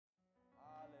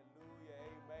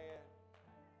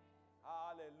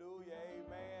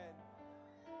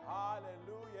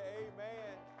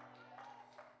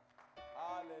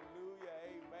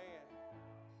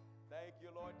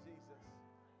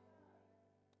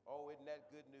isn't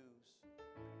that good news?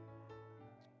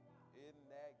 Isn't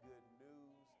that good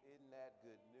news? Isn't that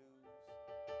good news?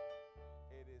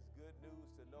 It is good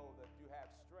news to know that you have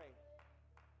strength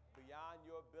beyond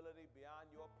your ability,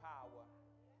 beyond your power.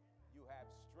 You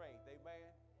have strength. Amen?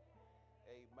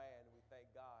 Amen. We thank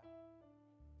God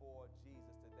for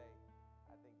Jesus today.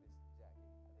 I think this, Jackie,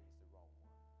 I think it's the wrong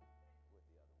one. With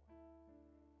the other one.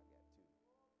 I got two.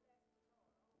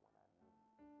 The one I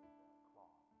knew is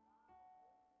Claw.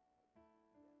 Yeah.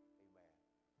 Amen.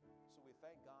 So we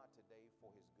thank God today for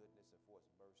his goodness and for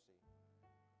his mercy.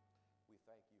 We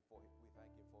thank him for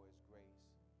his grace.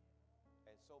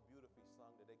 And so beautifully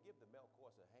sung today. Give the male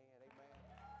chorus a hand. Amen.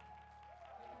 Amen.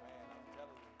 I'm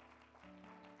telling you.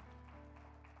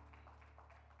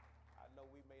 I know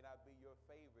we may not be your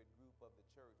favorite group of the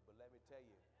church, but let me tell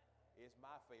you, it's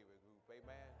my favorite group.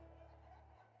 Amen.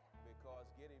 Because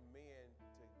getting men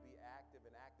to be active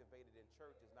and activated in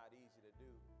church is not easy to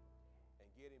do. And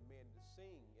getting men to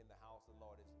sing in the house of the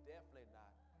Lord is definitely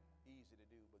not easy to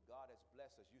do. But God has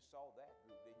blessed us. You saw that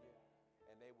group, didn't you?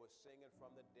 And they were singing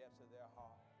from the depths of their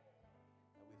heart.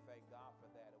 And we thank God for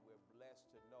that. And we're blessed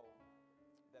to know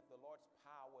that the Lord's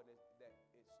power, that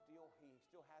he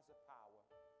still has the power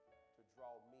to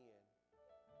draw men.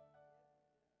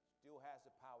 Still has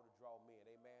the power to draw men.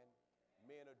 Amen.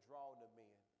 Men are drawn to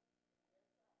men.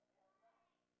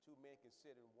 Two men can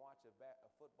sit and watch a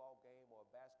football game or a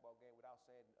basketball game without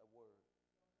saying a word.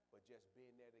 But just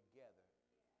being there together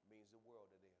means the world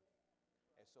to them.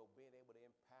 And so being able to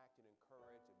impact and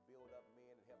encourage and build up men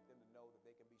and help them to know that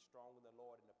they can be strong in the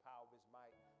Lord and the power of his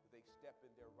might, that they step in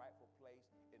their rightful place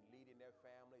in leading their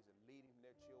families and leading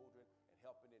their children and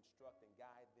helping instruct and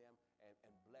guide them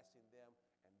and blessing them,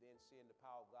 and then seeing the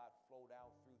power of God flow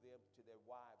down through them to their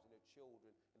wives and their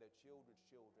children and their children's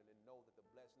children, and know that the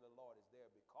blessing of the Lord is there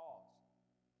because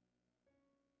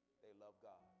they love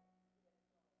God.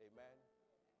 Amen.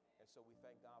 And so we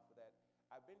thank God for that.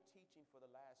 I've been teaching for the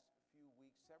last few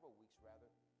weeks, several weeks rather,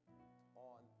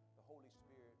 on the Holy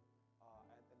Spirit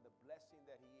and the blessing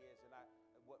that he is.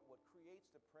 And what creates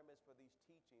the premise for these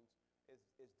teachings is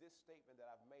this statement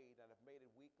that I've made, and I've made it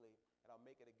weekly, and I'll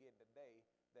make it again today,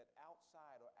 that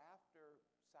outside or after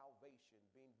salvation,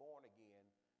 being born again,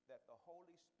 that the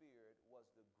Holy Spirit was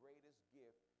the greatest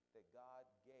gift that God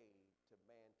gave to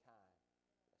mankind.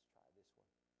 Let's try this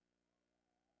one.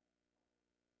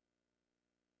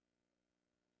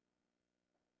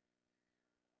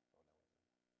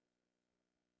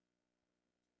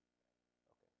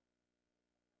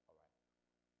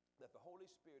 That the Holy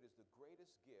Spirit is the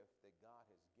greatest gift that God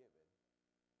has given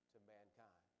to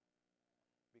mankind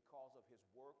because of his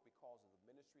work, because of the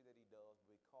ministry that he does,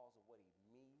 because of what he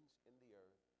means in the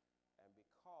earth, and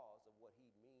because of what he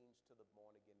means to the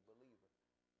born-again believer.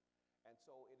 And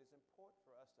so it is important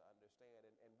for us to understand,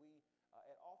 and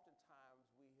oftentimes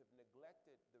we have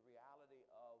neglected the reality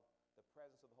of the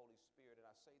presence of the Holy Spirit. And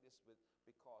I say this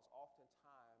because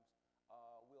oftentimes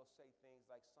we'll say things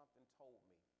like, something told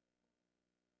me.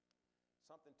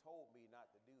 Something told me not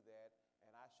to do that,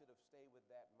 and I should have stayed with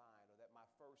that mind, or that my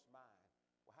first mind.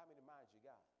 Well, how many minds you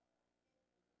got?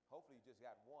 Hopefully you just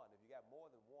got one. If you got more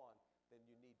than one, then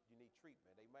you need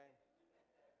treatment. Amen?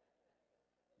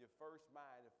 Your first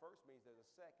mind, the first means there's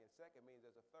a second. Second means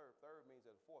there's a third. Third means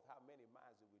there's a fourth. How many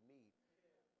minds do we need?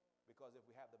 Because if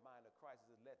we have the mind of Christ,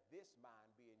 it says, let this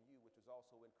mind be in you, which was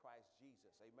also in Christ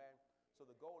Jesus. Amen? So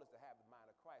the goal is to have the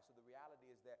mind of Christ. So the reality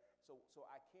is that, so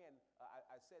I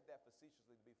said that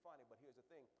facetiously to be funny, but here's the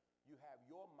thing. You have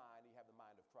your mind, and you have the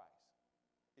mind of Christ.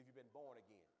 If you've been born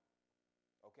again,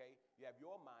 okay? You have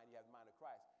your mind, you have the mind of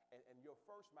Christ. And your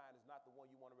first mind is not the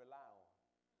one you want to rely on,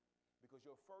 because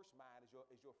your first mind is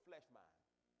your flesh mind.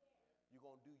 You're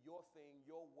going to do your thing,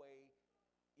 your way,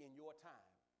 in your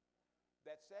time.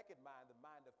 That second mind, the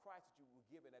mind of Christ that you were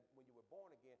given when you were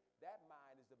born again, that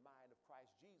mind is the mind of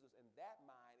Christ Jesus, and that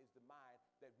mind is the mind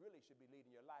that really should be leading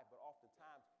your life. But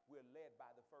oftentimes we're led by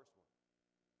the first one.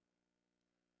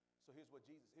 So here's what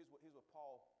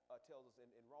Paul tells us in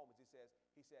Romans. He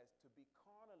says to be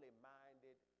carnally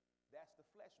minded. That's the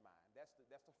flesh mind. That's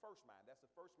the first mind. That's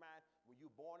the first mind. When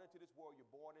you're born into this world,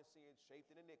 you're born in sin, shaped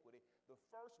in iniquity. The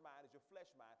first mind is your flesh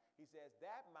mind. He says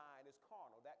that mind is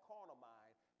carnal. That carnal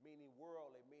mind, meaning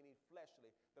worldly, meaning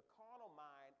fleshly. The carnal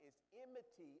mind is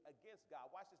enmity against God.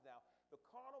 Watch this now. The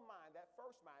carnal mind, that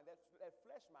first mind, that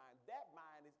flesh mind, that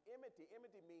mind is enmity.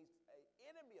 Enmity means an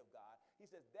enemy of God. He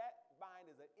says that mind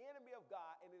is an enemy of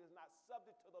God, and it is not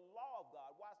subject to the law of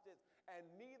God. Watch this. And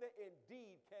neither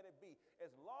indeed can it be.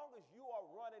 As long as you are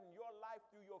running your life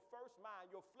through your first mind,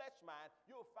 your flesh mind,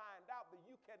 you'll find out that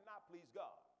you cannot please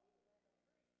God.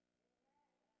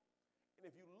 And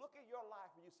if you look at your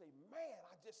life and you say, man,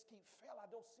 I just keep failing, I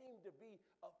don't seem to be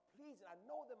pleasing, I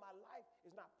know that my life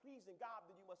is not pleasing God,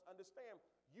 then you must understand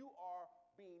you are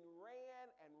being ran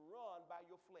and run by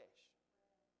your flesh.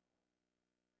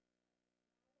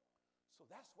 So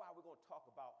that's why we're going to talk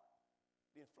about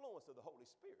the influence of the Holy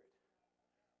Spirit.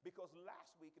 Because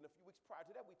last week and a few weeks prior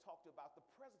to that, we talked about the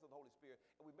presence of the Holy Spirit,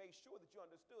 and we made sure that you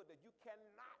understood that you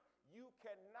cannot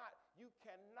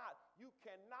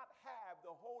have the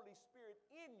Holy Spirit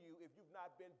in you if you've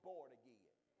not been born again.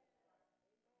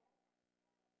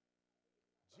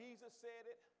 Jesus said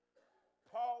it.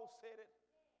 Paul said it.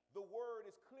 The word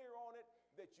is clear on it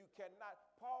that you cannot.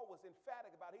 Paul was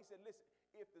emphatic about it. He said, listen,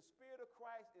 if the Spirit of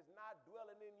Christ is not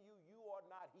dwelling in you, you are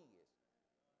not his.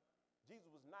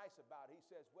 Jesus was nice about it. He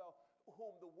says, well,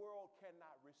 whom the world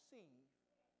cannot receive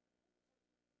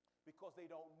because they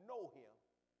don't know him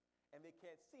and they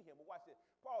can't see him. But watch this.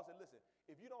 Paul said, listen,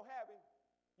 if you don't have him,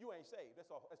 you ain't saved. That's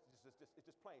all. It's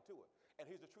just plain to it. And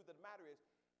here's the truth of the matter is,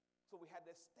 so we had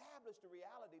to establish the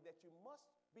reality that you must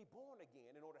be born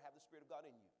again in order to have the Spirit of God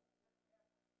in you.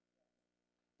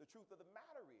 The truth of the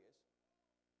matter is,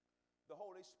 the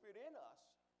Holy Spirit in us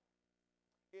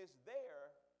is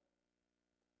there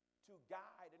to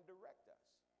guide and direct us.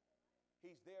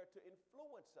 He's there to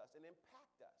influence us and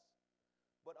impact us.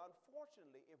 But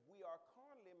unfortunately, if we are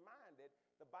carnally minded,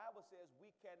 the Bible says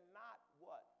we cannot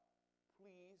what?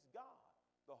 Please God.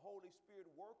 The Holy Spirit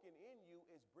working in you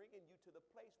is bringing you to the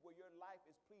place where your life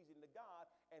is pleasing to God.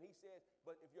 And he says,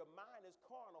 but if your mind is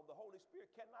carnal, the Holy Spirit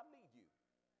cannot lead you.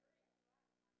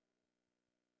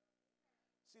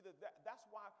 See, that's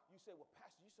why you say, well,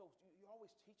 Pastor, you're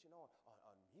always teaching on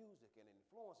music and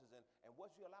influences and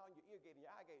what you allow in your ear gate and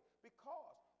your eye gate,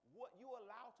 because what you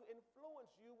allow to influence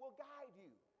you will guide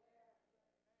you.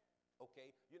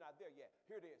 Okay, you're not there yet.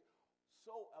 Here it is.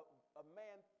 So a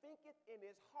man thinketh in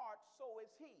his heart, so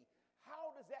is he.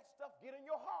 How does that stuff get in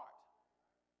your heart?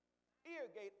 Ear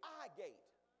gate, eye gate.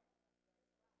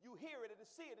 You hear it and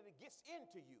see it and it gets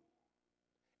into you.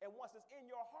 And once it's in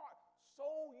your heart,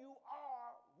 so you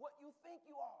are what you think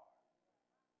you are.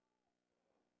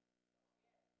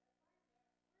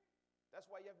 That's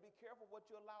why you have to be careful what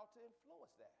you allow to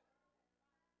influence that.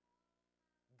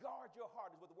 Guard your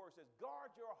heart is what the word says.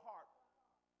 Guard your heart.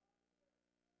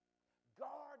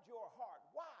 Guard your heart.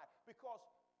 Why? Because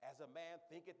as a man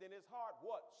thinketh in his heart,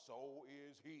 what? So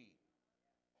is he.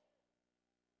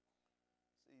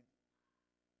 See,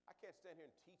 I can't stand here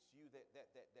and teach you that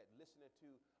listening to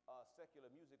secular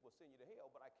music will send you to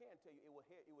hell, but I can tell you it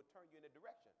will turn you in a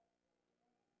direction.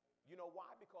 You know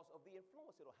why? Because of the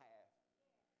influence it'll have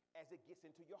as it gets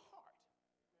into your heart.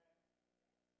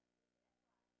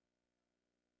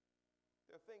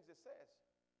 There are things it says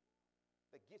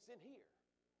that gets in here,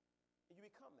 and you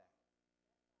become that.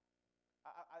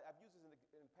 I've used this in the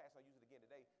past. I'll use it again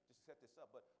today just to set this up.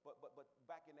 But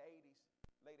back in the 80s,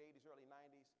 late 80s, early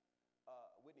 90s,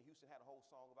 Whitney Houston had a whole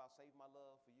song about "Save My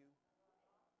Love for You."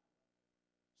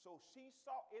 So she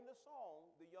saw in the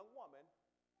song the young woman,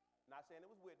 not saying it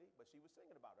was Whitney, but she was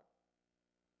singing about her.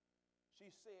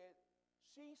 She said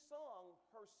she sung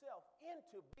herself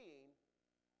into being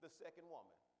the second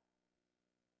woman.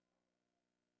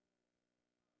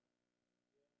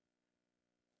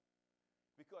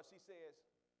 Because she says,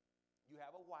 you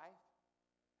have a wife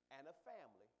and a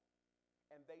family,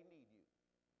 and they need you.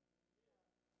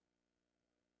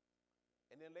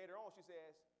 And then later on she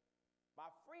says, my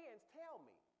friends tell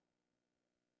me,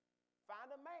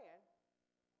 find a man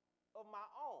of my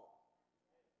own.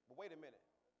 But wait a minute.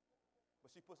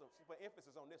 But she put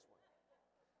emphasis on this one.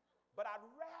 But I'd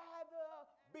rather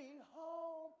be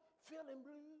home feeling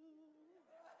blue.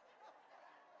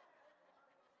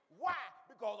 Why?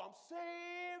 Because I'm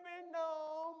saving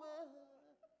no money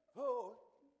for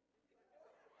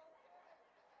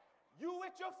you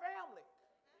with your family,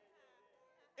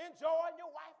 enjoying your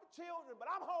wife and children, but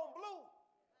I'm home blue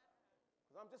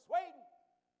because I'm just waiting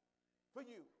for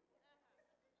you.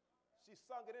 She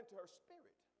sung it into her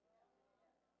spirit.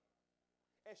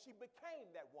 And she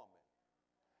became that woman.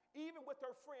 Even with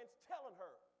her friends telling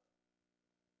her,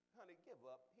 honey, give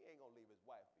up. He ain't going to leave his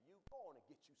wife for you. Go on and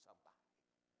get you somebody.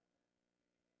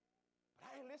 But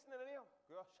I ain't listening to them.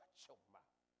 Girl, shut your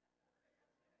mouth.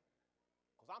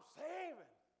 Because I'm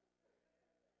saving.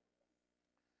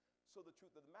 So the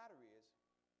truth of the matter is,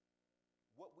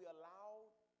 what we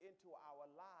allow into our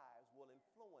lives will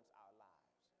influence our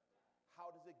lives.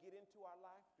 How does it get into our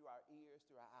life? Through our ears,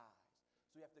 through our eyes.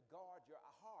 So you have to guard your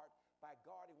heart by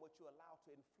guarding what you allow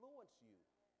to influence you.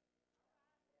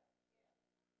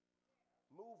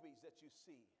 Movies that you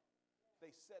see, They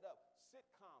set up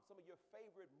sitcoms, some of your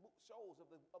favorite shows of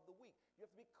the week. You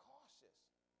have to be cautious.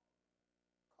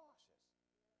 Cautious.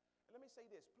 And let me say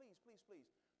this, please, please, please.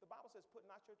 The Bible says, put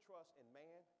not your trust in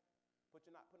man, put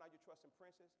not your trust in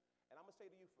princes. And I'm going to say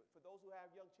to you, for those who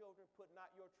have young children, put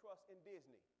not your trust in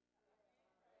Disney.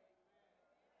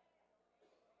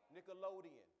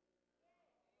 Nickelodeon.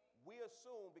 We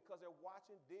assume because they're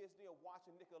watching Disney or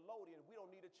watching Nickelodeon, we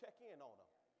don't need to check in on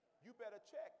them. You better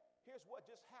check. Here's what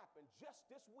just happened just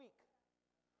this week.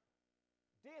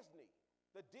 Disney,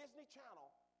 the Disney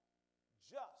Channel,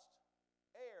 just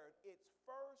aired its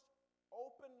first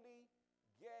openly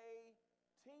gay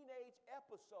teenage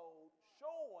episode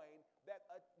showing that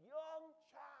a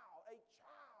child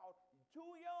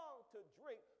too young to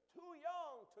drink, too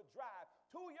young to drive,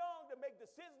 too young to make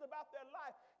decisions about their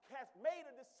life, has made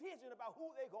a decision about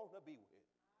who they're going to be with.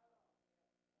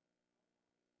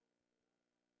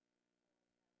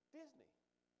 Disney.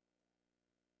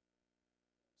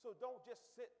 So don't just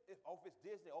sit, if it's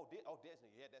Disney, Disney,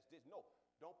 yeah, that's Disney. No,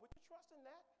 don't put your trust in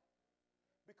that.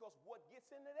 Because what gets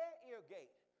into their ear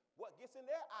gate, what gets in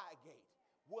their eye gate,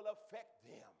 will affect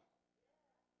them.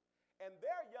 And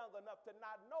they're young enough to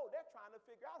not know. They're trying to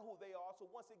figure out who they are. So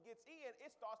once it gets in,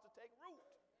 it starts to take root.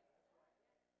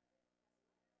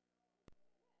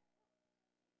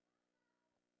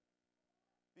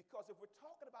 Because if we're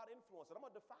talking about influence, and I'm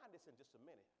going to define this in just a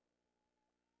minute.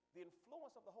 The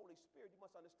influence of the Holy Spirit, you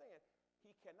must understand,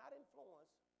 he cannot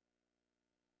influence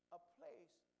a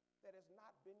place that has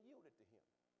not been yielded to him.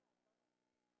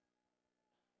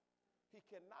 He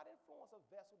cannot influence a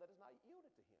vessel that is not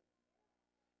yielded to him.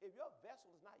 If your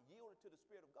vessel is not yielded to the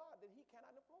Spirit of God, then he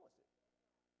cannot influence it.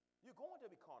 You're going to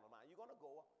be carnal minded. You're going to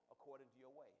go according to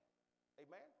your way.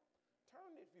 Amen?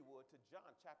 Turn, if you would, to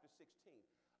John chapter 16.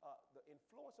 The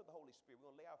influence of the Holy Spirit. We're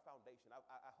going to lay our foundation.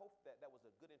 I hope that was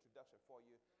a good introduction for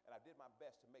you, and I did my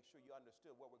best to make sure you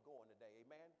understood where we're going today.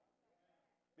 Amen?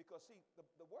 Because, see,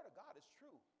 the Word of God is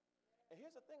true. And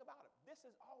here's the thing about it. This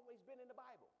has always been in the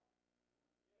Bible.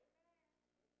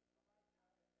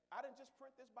 I didn't just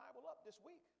print this Bible up this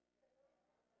week.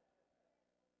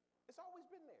 It's always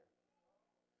been there.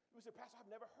 You say, Pastor, I've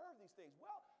never heard these things.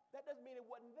 Well, that doesn't mean it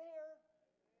wasn't there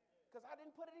because I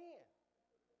didn't put it in.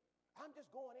 I'm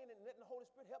just going in and letting the Holy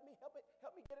Spirit help me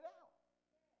get it out.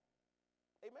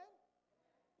 Amen?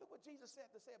 Look what Jesus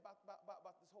said to say about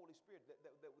this Holy Spirit that's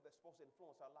supposed to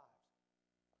influence our lives.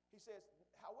 He says,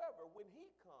 however, when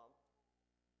he comes,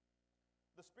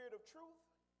 the Spirit of truth,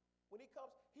 when he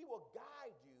comes, he will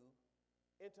guide you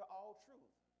into all truth.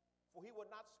 For he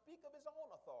will not speak of his own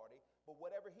authority, but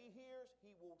whatever he hears,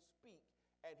 he will speak,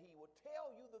 and he will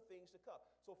tell you the things to come.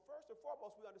 So first and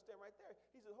foremost, we understand right there,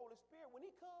 he says, Holy Spirit, when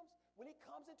he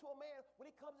comes into a man, when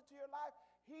he comes into your life,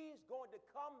 he's going to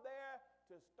come there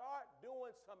to start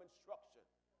doing some instruction,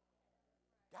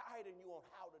 guiding you on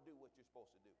how to do what you're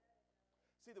supposed to do.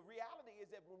 See, the reality is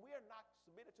that when we are not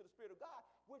submitted to the Spirit of God,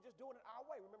 we're just doing it our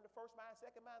way. Remember the first mind,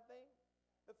 second mind thing?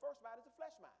 The first mind is the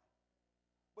flesh mind.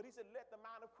 But he said, let the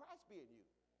mind of Christ be in you.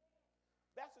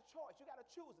 That's a choice. You got to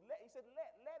choose. He said,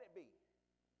 let it be.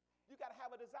 You got to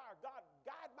have a desire. God,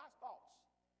 guide my thoughts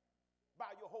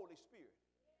by your Holy Spirit.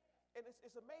 And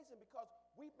it's amazing because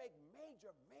we make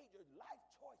major life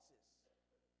choices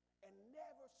and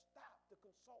never stop to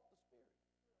consult the Spirit.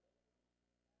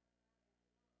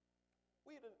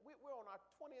 We're on our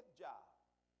 20th job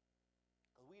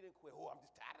because we didn't quit. Oh, I'm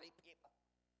just tired of these people.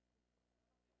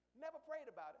 Never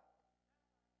prayed about it.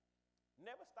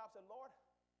 Never stopped and said, Lord,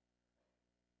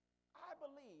 I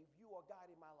believe you are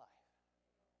guiding my life.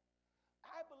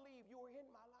 I believe you are in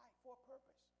my life for a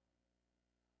purpose.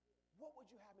 What would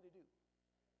you have me to do?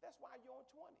 That's why you're on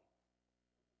 20.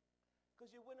 Because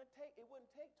it wouldn't take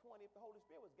 20 if the Holy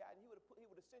Spirit was guiding. He would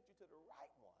have sent you to the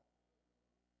right one.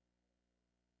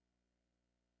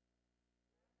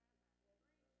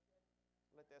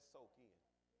 Let that soak in.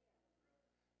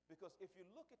 Because if you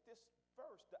look at this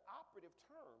verse, the operative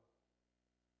term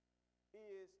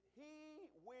is he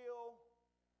will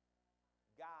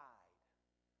guide.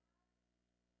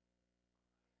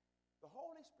 The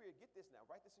Holy Spirit, get this now,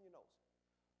 write this in your notes.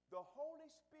 The Holy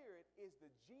Spirit is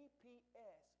the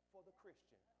GPS for the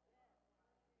Christian.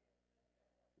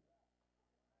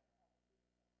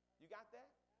 You got that?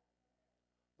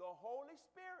 The Holy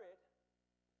Spirit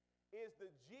is the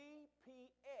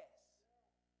GPS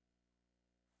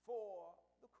for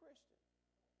the Christian,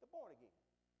 the born again.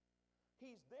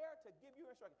 He's there to give you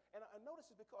instruction. And I notice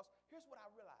this because here's what I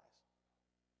realized.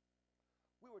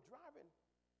 We were driving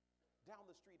down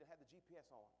the street and had the GPS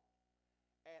on,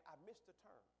 and I missed a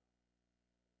turn.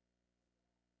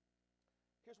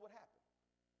 Here's what happened.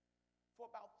 For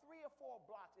about 3 or 4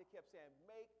 blocks, it kept saying,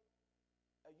 make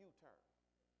a U-turn.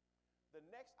 The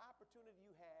next opportunity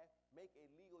you have, make a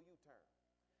legal U-turn.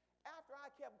 After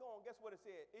I kept going, guess what it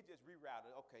said? It just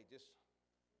rerouted. Okay, just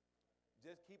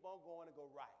keep on going and go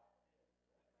right.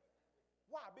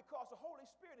 Why? Because the Holy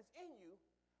Spirit is in you,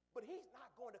 but he's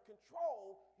not going to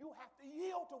control. You have to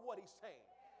yield to what he's saying.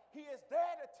 He is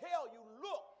there to tell you,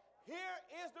 look, here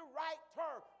is the right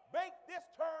turn. Make this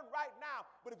turn right now.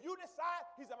 But if you decide,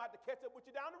 he's going to have to catch up with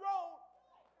you down the road.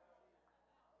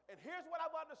 And here's what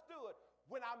I've understood.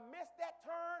 When I missed that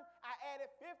turn, I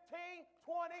added 15,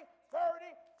 20,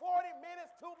 30, 40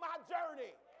 minutes to my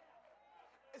journey.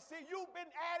 And see, you've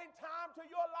been adding time to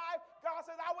your life. God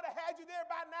says, I would have had you there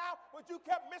by now, but you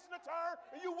kept missing a turn,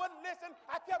 and you wouldn't listen.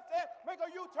 I kept saying, make a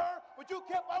U-turn, but you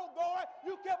kept on going.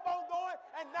 You kept on going,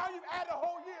 and now you've added a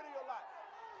whole year to your life.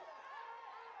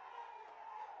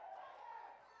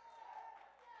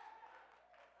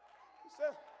 He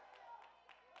says,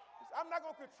 I'm not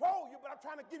going to control you, but I'm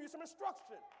trying to give you some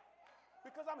instruction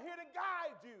because I'm here to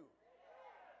guide you.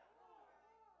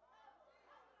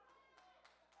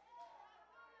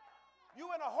 You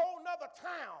in a whole nother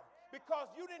town because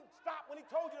you didn't stop when he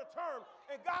told you to turn.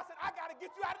 And God said, I got to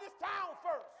get you out of this town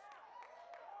first.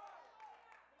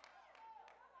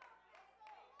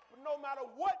 But no matter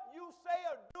what you say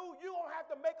or do, you don't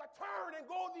have to make a turn and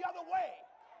go the other way.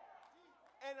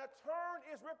 And a turn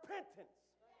is repentance.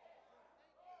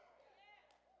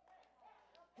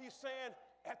 He's saying,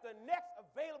 at the next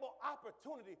available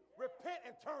opportunity, repent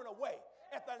and turn away.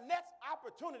 At the next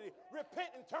opportunity,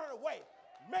 repent and turn away.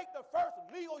 Make the first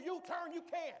legal U-turn you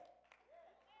can.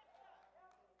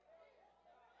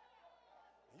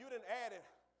 You done added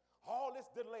all this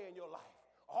delay in your life,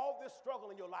 all this struggle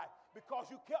in your life,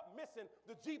 because you kept missing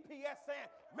the GPS saying,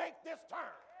 make this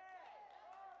turn.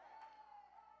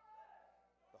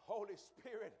 The Holy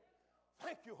Spirit,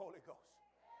 thank you, Holy Ghost.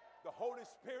 The Holy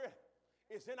Spirit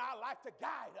is in our life to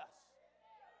guide us.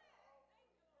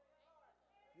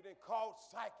 You didn't call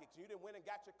psychics. You didn't went and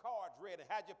got your cards read and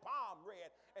had your palm read.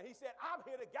 And he said, I'm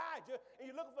here to guide you, and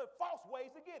you're looking for false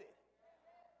ways to get it.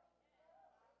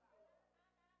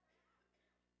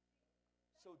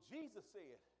 So Jesus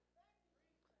said,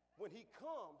 when he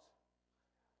comes,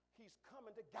 he's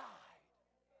coming to guide.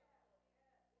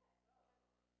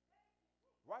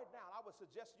 Right now, I would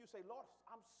suggest you say, Lord,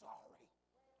 I'm sorry.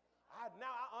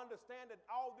 Now I understand that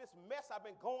all this mess I've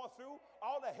been going through,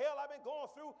 all the hell I've been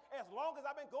going through, as long as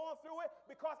I've been going through it,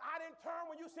 because I didn't turn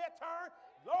when you said turn,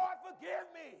 Lord, forgive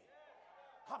me.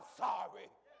 I'm sorry.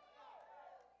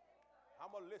 I'm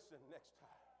going to listen next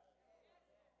time.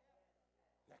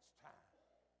 Next time.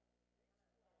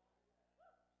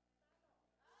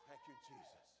 Thank you,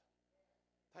 Jesus.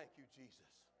 Thank you, Jesus.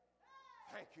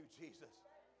 Thank you, Jesus.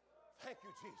 Thank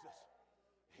you, Jesus.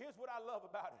 Here's what I love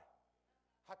about it.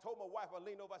 I told my wife, I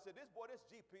leaned over, I said, this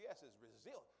GPS is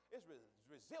resilient. It's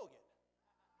resilient.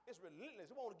 It's relentless.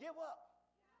 It won't give up.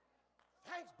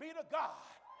 Thanks be to God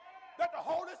that the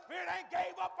Holy Spirit ain't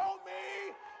gave up on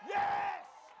me. Yes.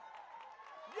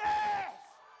 Yes.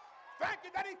 Thank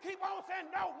you that he keep on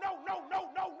saying no, no, no, no,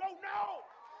 no, no, no.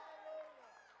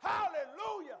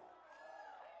 Hallelujah.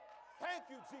 Thank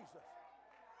you, Jesus.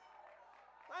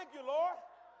 Thank you, Lord.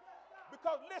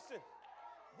 Because listen,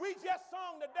 we just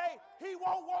sung today, he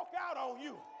won't walk out on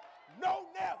you. No,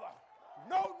 never.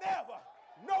 No, never.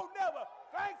 No, never.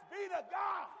 Thanks be to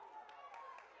God.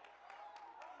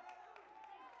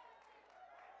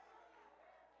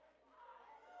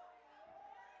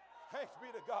 Thanks be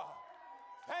to God.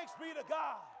 Thanks be to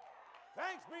God.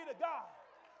 Thanks be to God.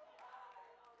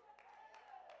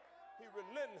 He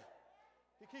relentless.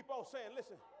 He keep on saying,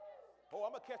 listen, oh,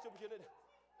 I'm going to catch up with you.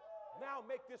 Now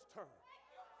make this turn.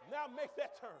 Now make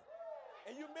that turn.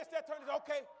 And you miss that turn. It's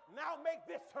okay. Now make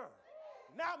this turn.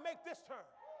 Now make this turn.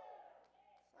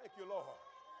 Thank you, Lord.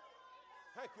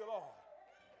 Thank you, Lord.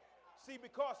 See,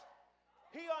 because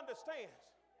he understands.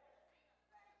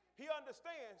 He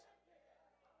understands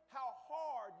how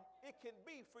hard it can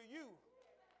be for you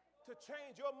to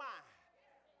change your mind.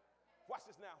 Watch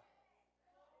this now.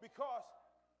 Because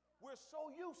we're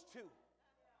so used to,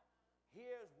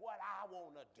 here's what I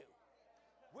want to do.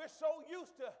 We're so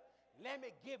used to, let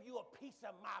me give you a piece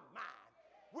of my mind.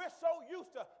 We're so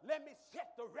used to, let me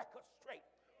set the record straight.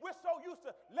 We're so used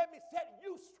to, let me set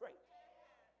you straight.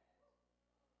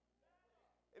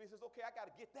 And he says, okay, I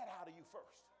got to get that out of you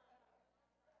first.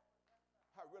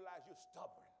 I realize you're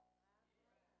stubborn.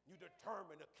 You're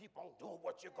determined to keep on doing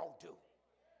what you're going to do.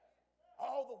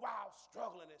 All the while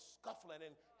struggling and scuffling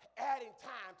and adding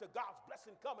time to God's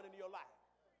blessing coming into your life.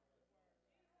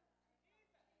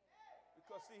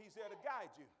 Because, see, he's there to guide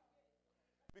you.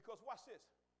 Because watch this.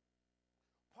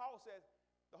 Paul says,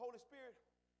 the Holy Spirit,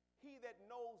 he that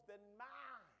knows the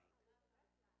mind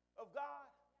of God,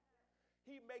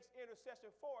 he makes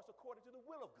intercession for us according to the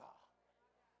will of God.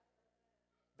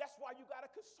 That's why you got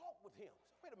to consult with him.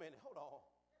 So, wait a minute, hold on.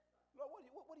 Lord,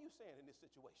 what are you saying in this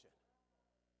situation?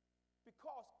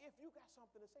 Because if you got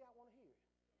something to say, I want to hear it.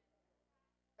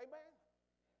 Amen?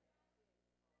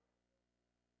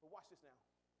 But watch this now.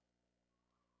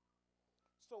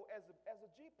 So as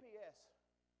the GPS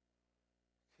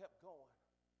kept going,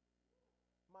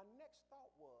 my next thought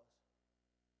was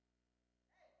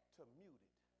to mute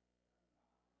it.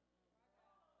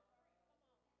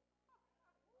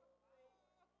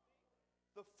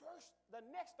 The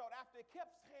next thought after it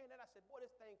kept saying that, I said, boy,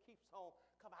 this thing keeps on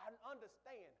coming. I didn't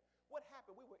understand what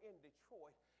happened. We were in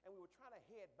Detroit, and we were trying to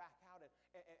head back out, and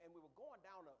we were going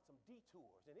down some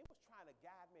detours, and it was trying to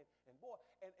guide me, and boy,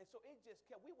 and so it just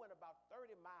kept, we went about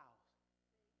 30 miles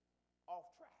off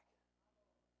track.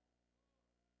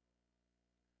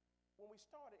 When we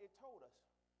started, it told us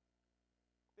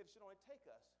that it should only take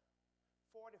us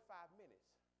 45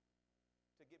 minutes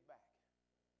to get back.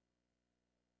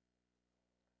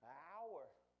 An hour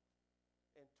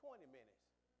and 20 minutes.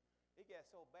 It got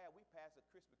so bad, we passed a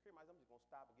Krispy Kreme. I'm just going to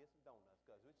stop and get some donuts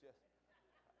because it's just,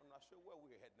 I'm not sure where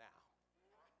we're at now.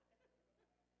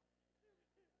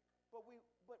 But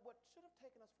what should have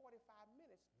taken us 45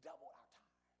 minutes doubled our time.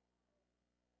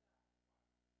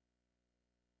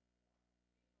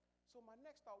 So my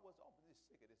next thought was, oh, I'm just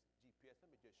sick of this GPS.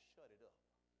 Let me just shut it up.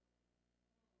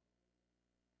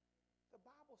 The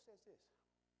Bible says this,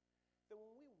 that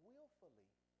when we willfully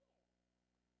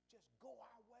just go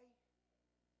our way,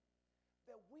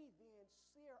 that we then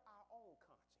sear our own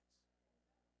conscience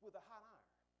with a hot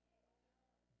iron.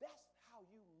 That's how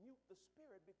you mute the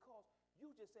spirit, because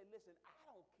you just say, listen, I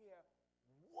don't care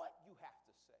what you have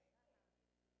to say.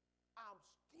 I'm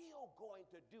still going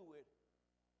to do it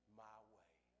my way.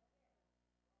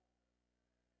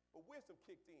 But wisdom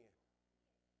kicked in,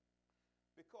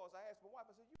 because I asked my wife,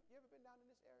 I said, you ever been down in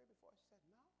this area before? She said,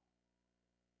 no.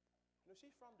 You know,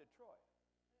 she's from Detroit.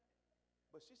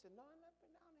 But she said, no, I've never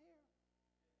been down here.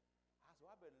 I said,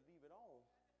 well, I better leave it on.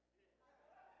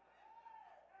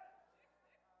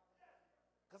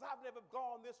 Because I've never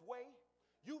gone this way.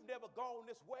 You've never gone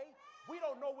this way. We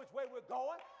don't know which way we're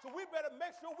going. So we better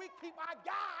make sure we keep our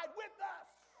guide with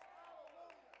us.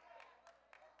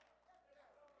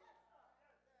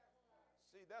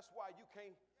 See, that's why you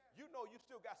can't, you know you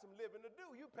still got some living to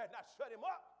do. You better not shut him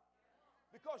up,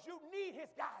 because you need his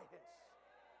guidance.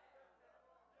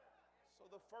 So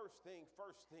the first thing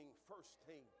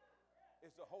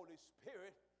is the Holy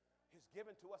Spirit is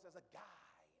given to us as a guide.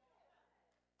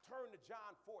 Turn to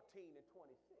John 14 and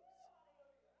 26.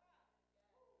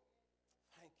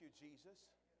 Thank you, Jesus.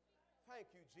 Thank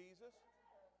you, Jesus.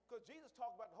 Because Jesus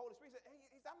talked about the Holy Spirit.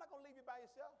 He said, I'm not going to leave you by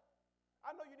yourself.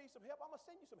 I know you need some help. I'm going to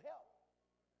send you some help.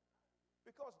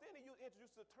 Because then he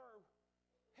introduced the term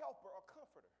helper or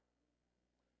comforter.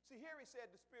 See, here he said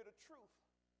the Spirit of truth.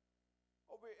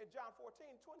 Over in John 14,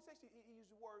 26, he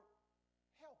used the word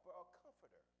helper or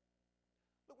comforter.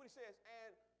 Look what he says.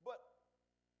 But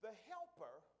the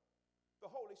helper, the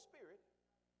Holy Spirit,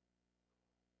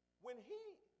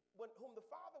 whom the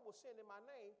Father will send in my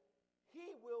name,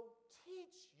 he will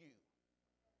teach you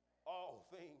all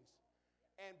things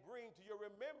and bring to your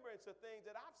remembrance the things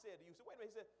that I've said to you. So wait a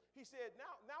minute, he said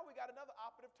now we got another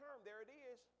operative term. There it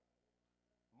is.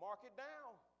 Mark it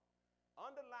down.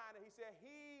 Underline it. He said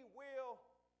he will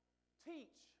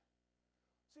teach.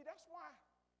 See, that's why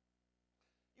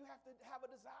you have to have a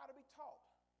desire to be taught.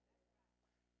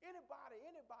 Anybody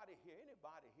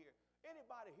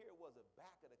here was the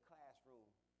back of the classroom.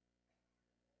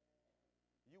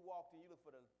 You walked in, you looked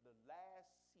for the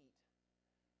last seat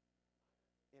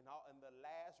in the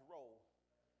last row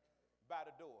by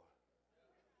the door.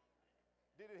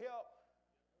 Did it help?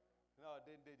 No, it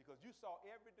didn't, because you saw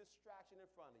every distraction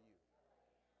in front of you.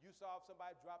 You saw if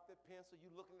somebody dropped their pencil, you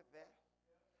looking at that.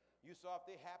 You saw if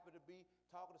they happened to be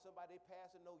talking to somebody they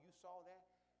passed a note, you saw that.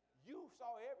 You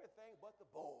saw everything but the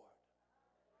board.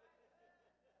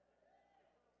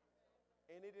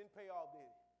 And it didn't pay off, did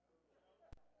it?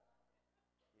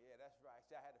 Yeah, that's right.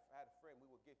 See, I had a friend,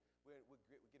 we're getting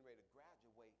ready to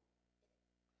graduate.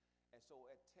 And so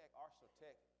at Arsenal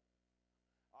Tech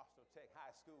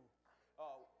High School,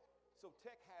 so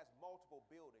Tech has multiple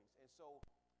buildings. And so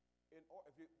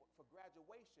for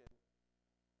graduation,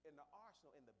 in the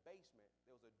Arsenal, in the basement,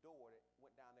 there was a door that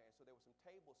went down there. And so there were some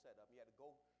tables set up. You had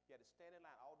to stand in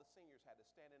line. All the seniors had to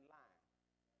stand in line,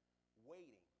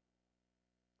 waiting.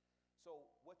 So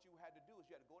what you had to do is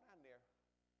you had to go down there,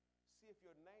 see if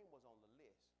your name was on the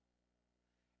list.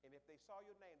 And if they saw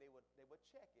your name, they would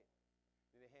check it.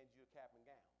 Then they hand you a cap and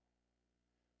gown.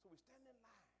 So we stand in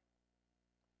line.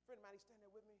 A friend of mine, he's standing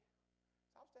there with me.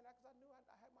 So I was standing there because I knew I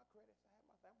had my credits. I had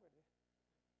my family there.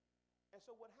 And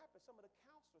so what happened, some of the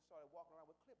counselors started walking around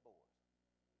with clipboards.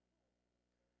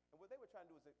 And what they were trying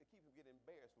to do is to keep them getting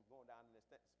embarrassed from going down in the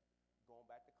going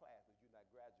back to class because you're not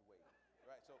graduating,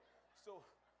 right?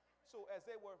 So as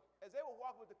they were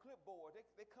walking with the clipboard,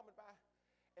 they coming by,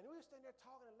 and we were standing there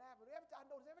talking and laughing. I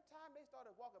noticed every time they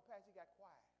started walking past, he got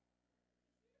quiet.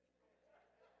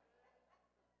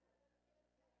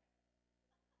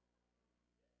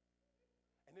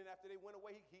 And then after they went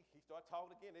away, he started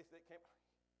talking again. They came.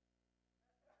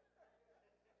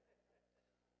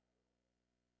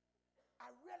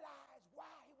 I realized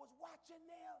why he was watching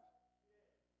them.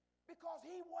 Because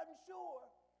he wasn't sure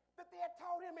that they had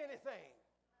taught him anything.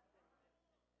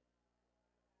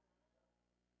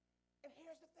 And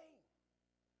here's the thing.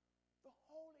 The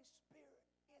Holy Spirit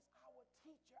is our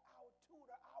teacher, our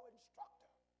tutor, our instructor.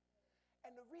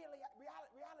 And the reality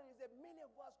is that many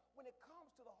of us, when it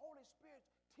comes to the Holy Spirit's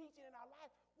teaching in our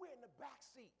life, we're in the back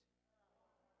seat.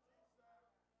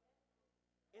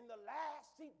 In the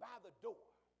last seat by the door.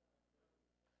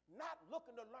 Not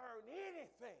looking to learn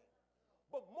anything,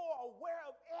 but more aware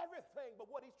of everything but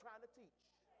what he's trying to teach.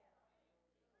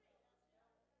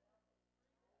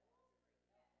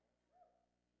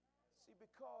 See,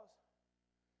 because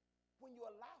when you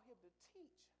allow him to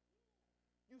teach,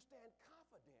 you stand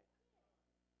confident,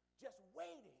 just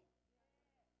waiting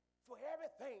for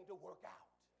everything to work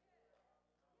out.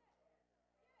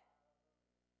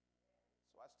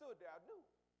 So I stood there, I knew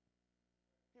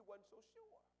he wasn't so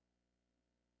sure.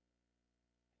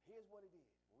 Here's what he did.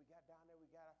 When we got down there,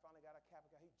 I finally got a cap.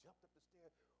 He jumped up the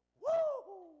stairs.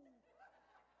 Woo!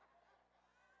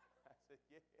 I said,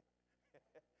 yeah.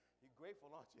 You're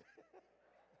grateful, aren't you?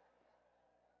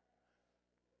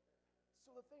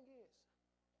 So the thing is,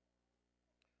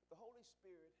 the Holy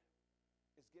Spirit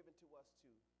is given to us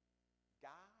to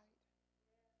guide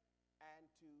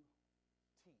and to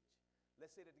teach.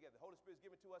 Let's say that together. The Holy Spirit is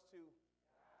given to us to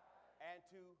guide and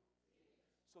to teach.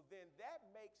 So then that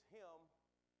makes him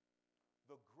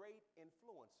the great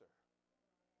influencer.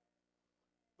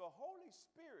 The Holy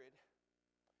Spirit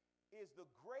is the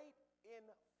great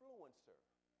influencer.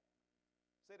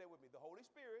 Say that with me. The Holy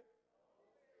Spirit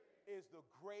is the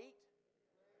great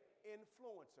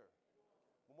influencer.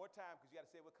 One more time, because you got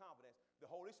to say it with confidence. The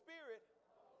Holy Spirit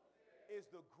is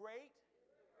the great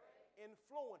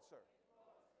influencer.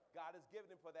 God has given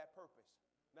him for that purpose.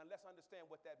 Now let's understand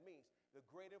what that means. The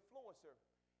great influencer.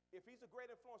 If he's a great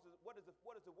influencer, what does the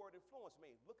word influence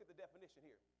mean? Look at the definition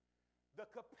here. The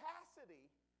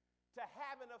capacity to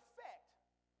have an effect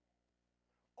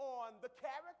on the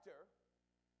character,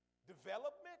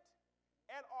 development,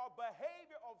 and or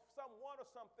behavior of someone or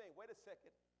something. Wait a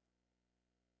second.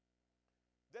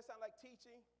 That sounds like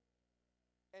teaching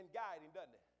and guiding,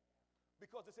 doesn't it?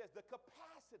 Because it says the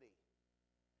capacity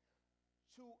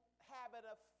to have an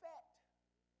effect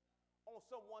on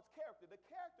someone's character. The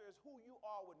character is who you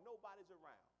are when nobody's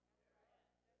around.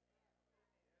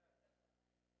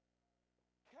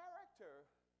 Character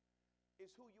is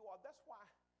who you are. That's why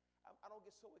I don't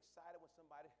get so excited when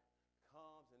somebody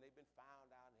comes and they've been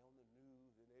found out and they're on the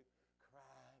news and they're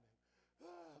crying.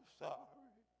 And, I'm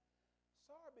sorry.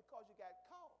 Sorry because you got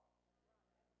caught.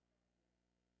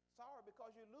 Sorry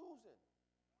because you're losing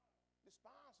the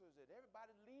sponsors and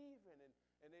everybody leaving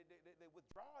and they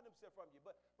withdraw themselves from you.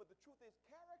 But the truth is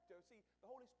character. See, the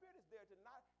Holy Spirit is there to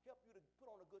not help you to put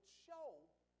on a good show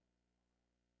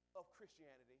of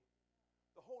Christianity.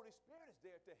 The Holy Spirit is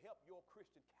there to help your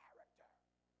Christian character.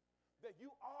 That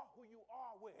you are who you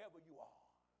are wherever you are.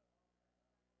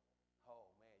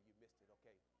 Oh, man, you missed it.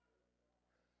 Okay.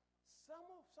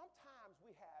 Sometimes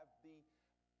we have the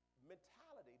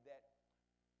mentality that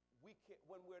we can,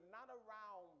 when we're not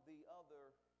around the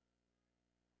other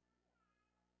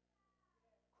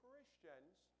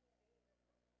Christians,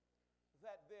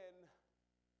 that then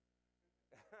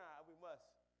we must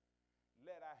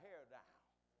let our hair down.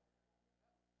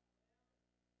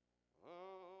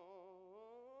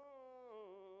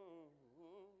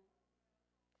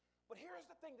 But here's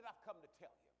the thing that I've come to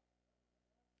tell you.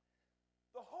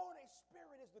 The Holy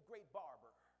Spirit is the great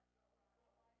barber.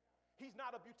 He's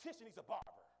not a beautician, he's a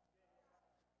barber.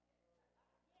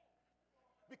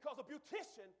 Because a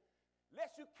beautician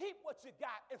lets you keep what you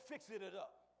got and fix it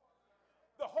up.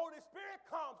 The Holy Spirit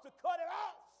comes to cut it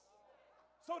off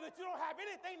so that you don't have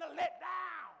anything to let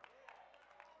down.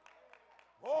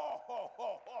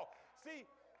 See,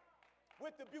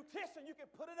 with the beautician, you can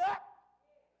put it up,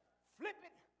 flip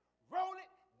it, roll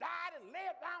it, dye it, and lay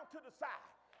it down to the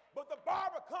side. But the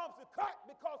barber comes to cut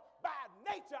because by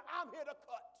nature I'm here to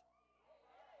cut.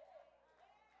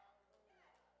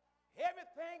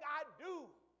 Everything I do,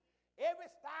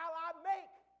 every style I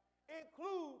make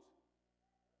includes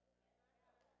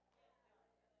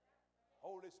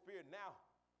Holy Spirit. Now,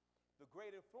 the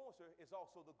great influencer is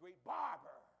also the great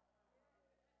barber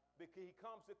because he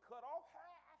comes to cut off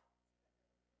hair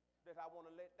that I want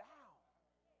to let down.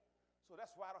 So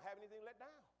that's why I don't have anything let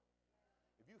down.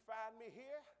 If you find me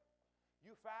here,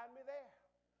 you find me there.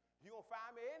 You're going to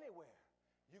find me anywhere.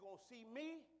 You're going to see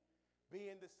me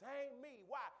being the same me.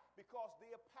 Why? Because the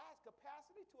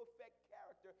capacity to affect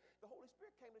character, the Holy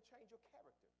Spirit came to change your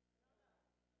character.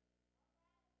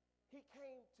 He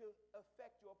came to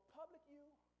affect your public you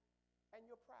and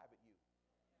your private you.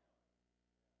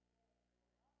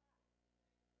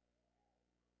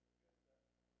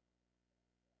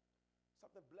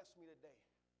 Something blessed me today,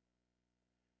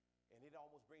 and it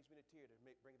almost brings me to tears to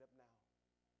bring it up now.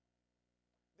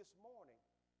 This morning,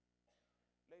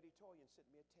 Lady Torian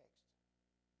sent me a text,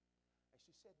 and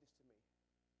she said this to me.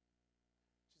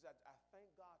 She said, I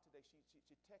thank God today.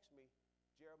 She texted me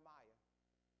Jeremiah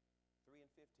 3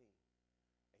 and 15,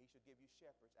 and he should give you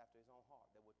shepherds after his own heart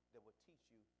that would teach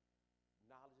you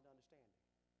knowledge and understanding.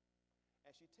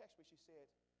 And she texted me, she said,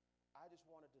 I just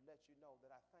wanted to let you know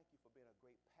that I thank you for being a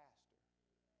great pastor,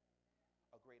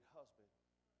 a great husband,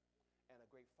 and a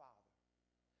great father,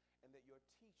 and that your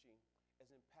teaching has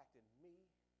impacted me,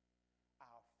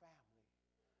 our family,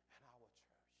 and our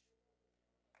church.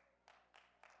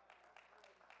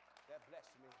 That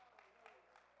blessed me.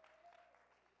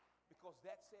 Because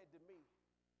that said to me,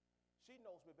 she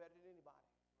knows me better than anybody.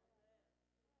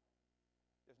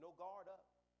 There's no guard up.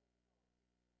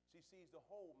 She sees the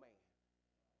whole man.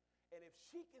 And if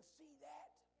she can see that,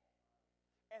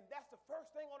 and that's the first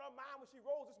thing on her mind when she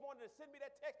rose this morning to send me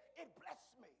that text, it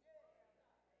blessed me.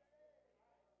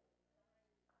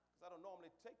 Because I don't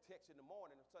normally take texts in the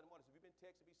morning or Sunday morning. So if you've been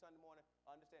texting me Sunday morning,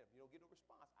 understand. If you don't get no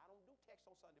response, I don't do text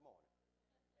on Sunday morning.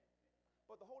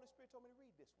 But the Holy Spirit told me to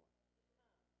read this one.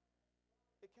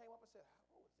 It came up and said,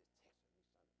 what was this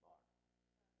text for me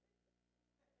Sunday morning?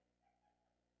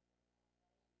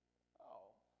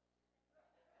 Oh.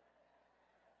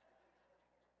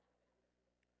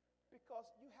 Because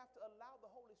you have to allow the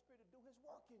Holy Spirit to do his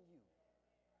work in you.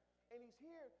 And he's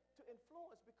here to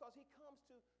influence because he comes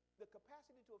to the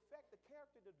capacity to affect the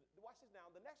character. Watch this now.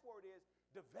 The next word is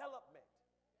development.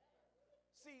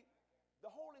 See, the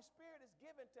Holy Spirit is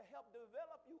given to help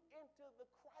develop you into the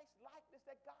Christ likeness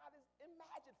that God has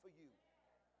imagined for you.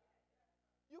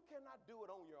 You cannot do it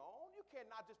on your own. You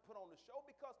cannot just put on the show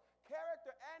because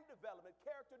character development,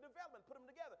 put them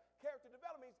together. Character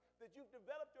development means that you've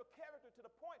developed your character to the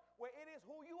point where it is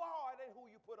who you are and who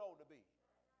you put on to be.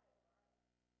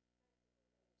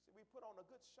 See, we put on a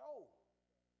good show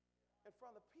in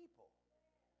front of people.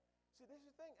 See, this is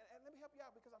the thing, and let me help you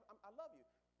out because I love you.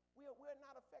 We're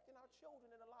not affecting our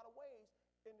children in a lot of ways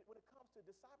when it comes to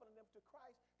discipling them to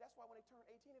Christ. That's why when they turn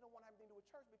 18, they don't want to have anything to do with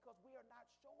church because we are not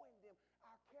showing them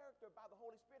our character by the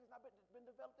Holy Spirit has not been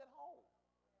developed at home.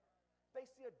 They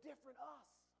see a different us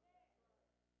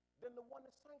than the one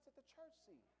the saints at the church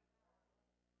see.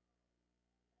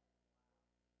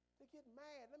 They get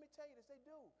mad. Let me tell you this, they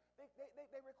do.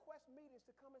 They request meetings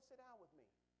to come and sit down with me.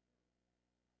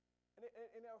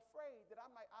 And they're afraid that I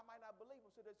might not believe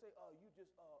them, so they say, you just,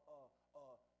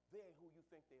 they ain't who you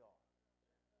think they are.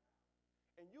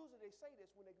 And usually they say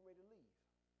this when they get ready to leave.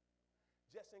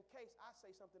 Just in case I say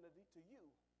something to you,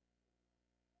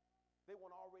 they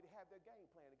want to already have their game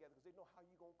plan together because they know how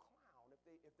you're going to clown if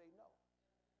they know.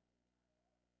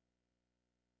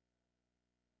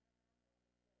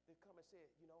 They come and say,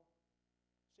 she ain't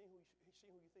who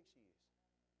you think she is.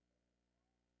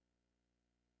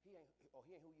 He ain't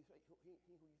who you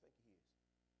think he is.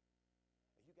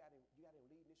 And you got him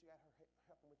leading this, you got her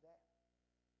helping with that.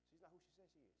 She's not who she says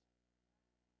she is.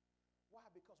 Why?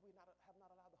 Because we have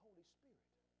not allowed the Holy Spirit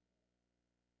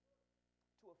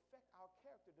to affect our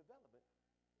character development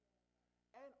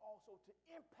and also to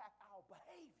impact our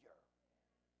behavior.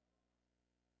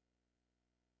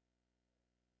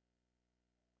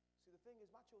 See, the thing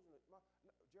is, my children,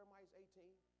 Jeremiah's 18,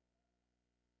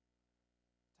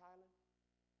 Tylen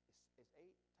is 8,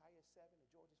 Ty is 7, and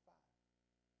George is 5.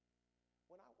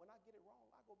 When I get it wrong,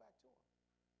 I go back to him.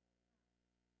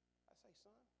 I say,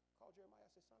 son, call Jeremiah.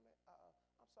 I say, son, man,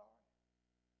 I'm sorry.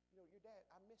 Your dad,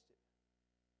 I missed it.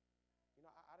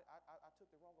 I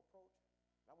took the wrong approach.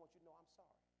 And I want you to know I'm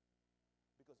sorry.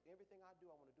 Because everything I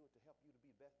do, I want to do it to help you to be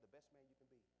the best man you can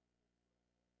be.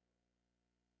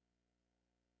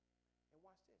 And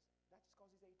watch this. Not just because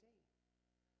he's he's 18.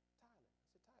 Tylen. I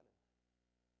said,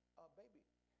 Tylen, baby,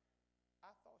 I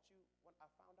thought when I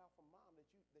found out from mom that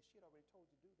she had already told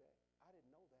you to do that. I didn't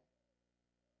know that.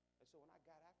 And so when I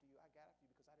got after you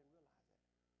because I didn't realize that.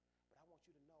 But I want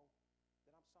you to know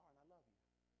that I'm sorry and I love you.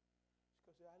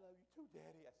 She goes, I love you too,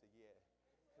 Daddy. I said, yeah.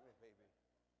 Come here, baby.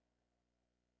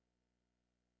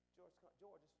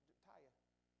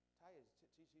 Taya, she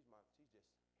just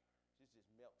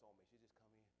melts on me. She just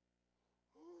come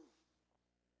in.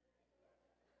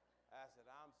 I said,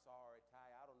 I'm sorry,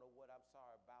 Taya. I don't know what I'm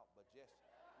sorry about, but just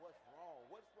what's wrong?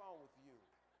 What's wrong with you?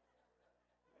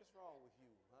 What's wrong with you,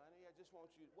 honey? I just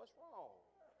want you, what's wrong?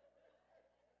 I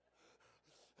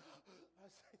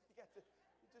said,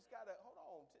 you just got to, hold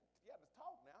on. You got to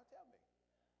talk now. Tell me.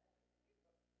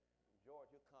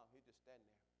 George, he'll come. He'll just stand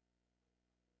there.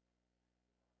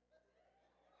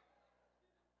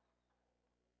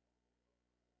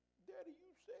 Daddy,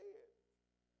 you said.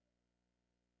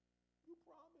 You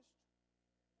promised.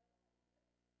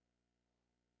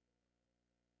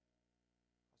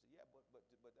 I said, yeah,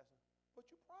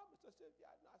 but you promised. I said,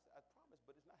 yeah, no, I promised,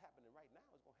 but it's not happening right now.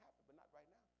 It's going to happen, but not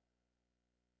right now.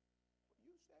 But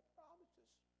you said promises.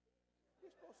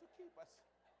 You're supposed to keep us.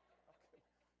 Okay,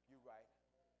 you're right.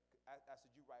 I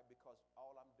said, you're right, because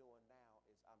all I'm doing now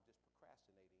is I'm just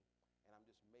procrastinating, and I'm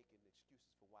just making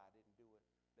excuses for why I didn't do it.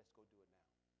 Let's go do it now.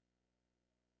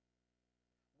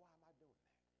 Why am I doing that?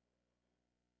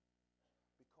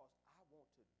 Because I want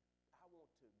to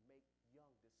make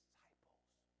young disciples.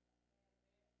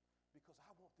 Because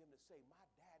I want them to say, my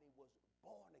daddy was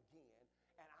born again,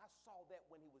 and I saw that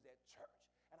when he was at church,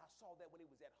 and I saw that when he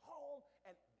was at home,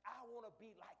 and I want to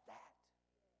be like that.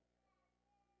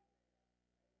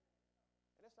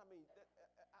 And that's not me.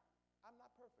 I'm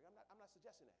not perfect. I'm not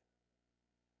suggesting that.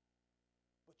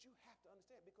 But you have to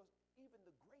understand, because even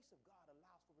the grace of God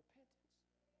allows for repentance.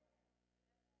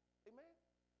 Amen?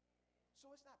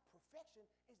 So it's not perfection.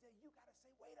 It's that you got to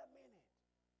say, wait a minute.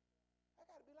 I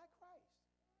got to be like Christ.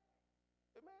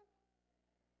 Amen?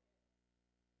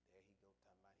 There he go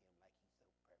talking about him like he's so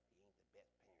perfect. He ain't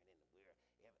the best parent in the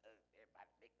world. Everybody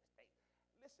make mistakes.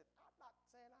 Listen, I'm not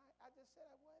saying I just said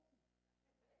I wasn't.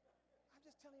 I'm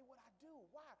just telling you what I do.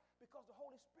 Why? Because the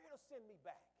Holy Spirit will send me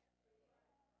back.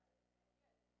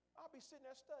 I'll be sitting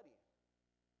there studying.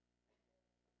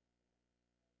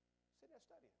 Sitting there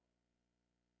studying.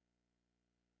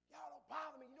 Y'all don't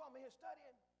bother me. You know I'm in here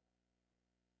studying.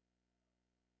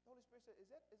 The Holy Spirit said, is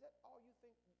that all you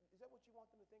think? Is that what you want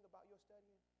them to think about your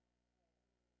studying?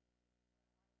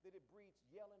 That it breeds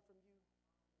yelling from you?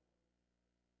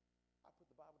 I'll put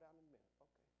the Bible down in a minute.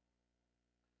 Okay.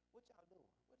 What y'all doing?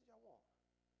 What did y'all want? I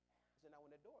said, now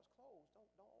when the door is closed,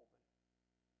 don't open it.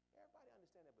 Everybody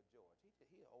understand that but George.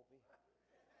 He'll open it.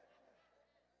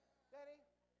 Daddy,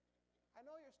 I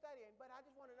know you're studying, but I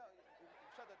just want to know.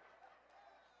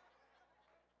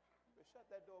 Shut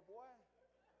that door, boy.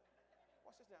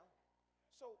 Watch this now.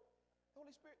 So the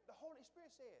Holy Spirit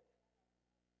said,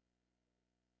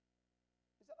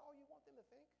 is that all you want them to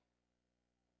think?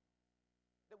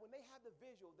 That when they have the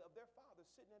visual of their father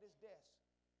sitting at his desk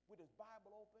with his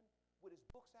Bible open, with his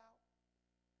books out,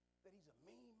 that he's a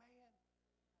mean man?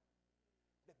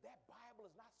 That Bible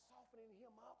is not softening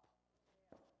him up?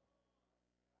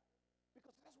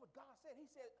 Because that's what God said. He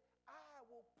said, I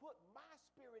will put my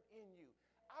spirit in you.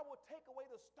 I will take away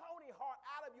the stony heart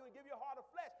out of you and give you a heart of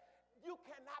flesh. You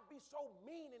cannot be so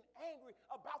mean and angry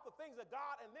about the things of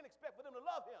God and then expect for them to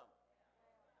love him.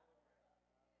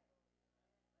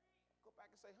 Go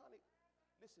back and say, honey,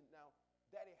 listen now,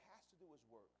 daddy has to do his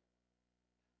work.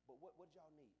 But what did y'all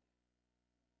need?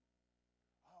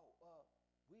 Oh,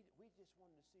 we just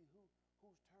wanted to see whose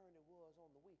turn it was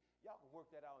on the Wii. Y'all can work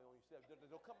that out on yourself.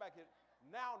 Don't come back here.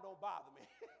 Now don't bother me.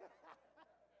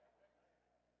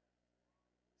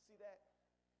 See that?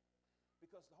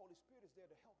 Because the Holy Spirit is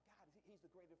there to help guide. He's the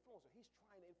great influencer. He's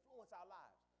trying to influence our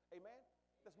lives. Amen?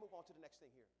 Let's move on to the next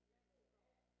thing here.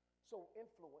 So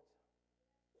influence.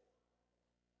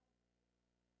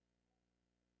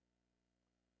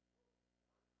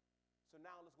 So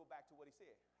now let's go back to what he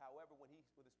said. However, when the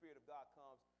Spirit of God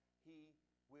comes, he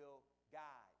will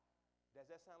guide. Does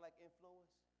that sound like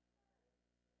influence?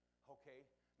 Okay,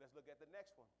 let's look at the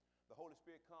next one. The Holy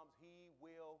Spirit comes, he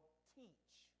will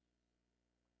teach.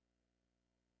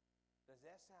 Does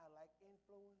that sound like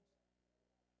influence?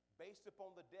 Based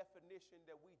upon the definition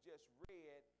that we just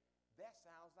read, that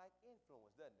sounds like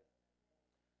influence, doesn't it?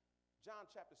 John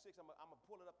chapter 6, I'm going to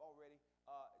pull it up already.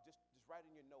 Just write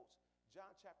in your notes.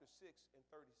 John chapter 6 and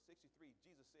 63,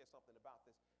 Jesus says something about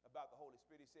this, about the Holy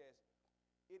Spirit. He says,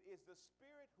 it is the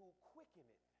Spirit who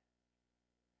quickeneth.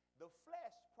 The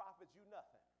flesh profits you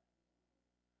nothing.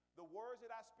 The words that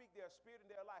I speak, they are spirit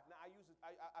and they are life. Now,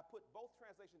 I put both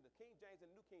translations, the King James and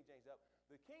New King James up.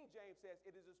 The King James says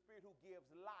it is a spirit who gives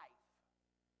life.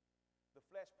 The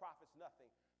flesh profits nothing.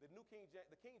 The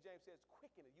King James says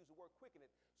quicken it. Use the word quicken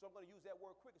it. So I'm going to use that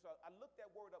word quicken. So I looked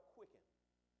that word up, quicken.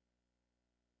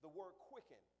 The word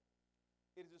quicken.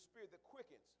 It is a spirit that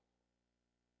quickens.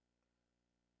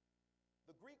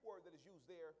 The Greek word that is used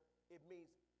there, it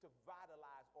means to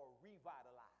vitalize or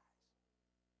revitalize.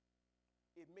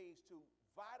 It means to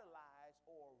vitalize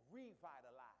or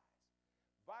revitalize.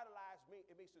 Vitalize means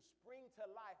it means to spring to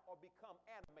life or become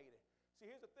animated.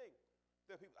 See, here's the thing.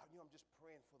 There are people, I'm just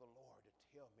praying for the Lord to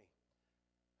tell me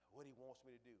what he wants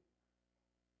me to do.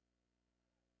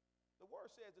 The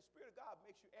word says the Spirit of God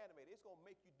makes you animated. It's going to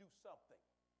make you do something.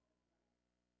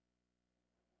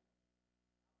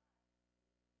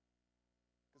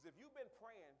 Because if you've been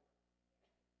praying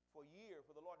for a year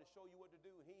for the Lord to show you what to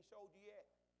do and he ain't showed you yet,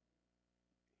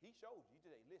 he showed you. You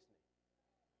just ain't listening.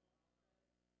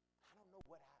 I don't know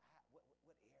what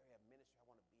area of ministry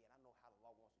I want to be in. I know how the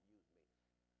Lord wants to use me.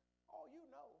 Oh, you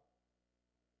know,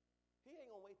 he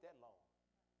ain't going to wait that long.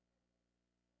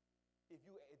 If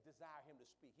you desire him to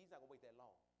speak, he's not going to wait that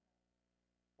long.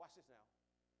 Watch this now.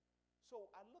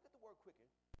 So I look at the word quicken,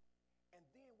 and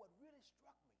then what really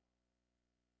struck me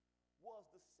was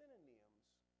the synonyms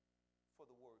for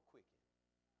the word quicken.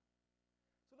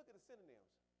 So look at the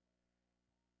synonyms.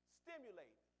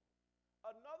 Stimulate.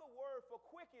 Another word for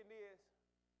quicken is,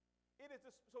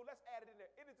 so let's add it in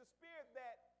there. It is the spirit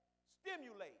that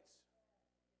stimulates.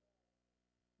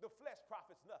 The flesh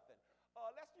profits nothing.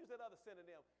 Let's use that other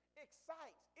synonym.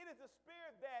 Excites. It is the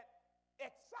spirit that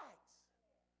excites.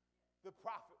 The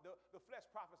flesh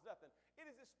profits nothing. It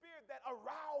is the spirit that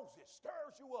arouses,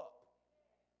 stirs you up.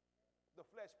 The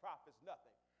flesh profits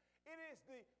nothing. It is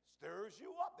the stirs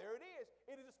you up. There it is.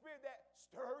 It is the spirit that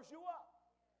stirs you up.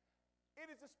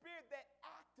 It is the spirit that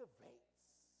activates.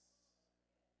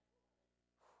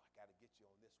 I got to get you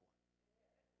on this one.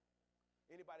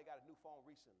 Anybody got a new phone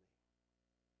recently?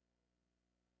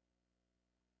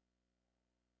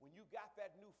 When you got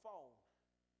that new phone,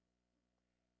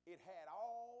 it had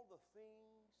all the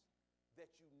things that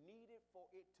you needed for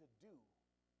it to do,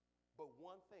 but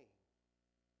one thing,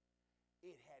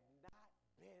 it had not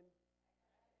been.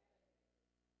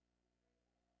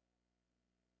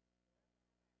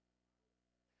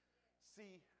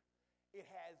 See, it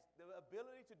has the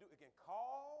ability to do, it can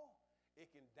call,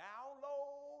 it can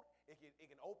download, it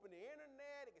can open the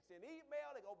internet, it can send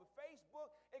email, it can open Facebook,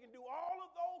 it can do all of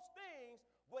those things,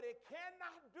 but it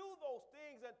cannot do those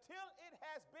things until it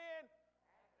has been.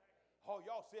 Oh,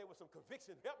 y'all said with some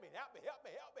conviction, help me.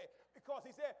 Because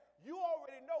he said, you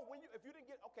already know if you didn't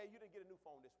get a new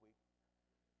phone this week,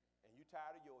 and you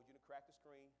tired of yours, you done cracked the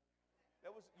screen.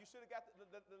 You should have got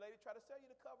the lady tried to sell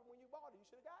you the cover when you bought it. You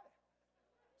should have got it.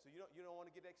 So you don't want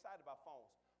to get excited about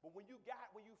phones. But when you got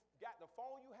the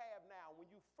phone you have now, when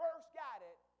you first got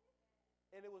it,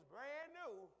 and it was brand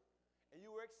new, and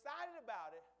you were excited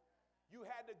about it, you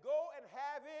had to go and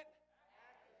have it.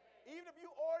 Activate. Even if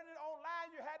you ordered it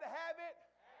online, you had to have it.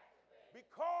 Activate.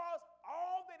 Because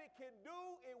all that it can do,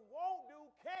 it won't do,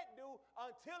 can't do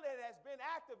until it has been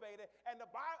activated. And the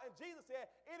Bible and Jesus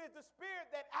said, it is the spirit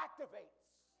that activates.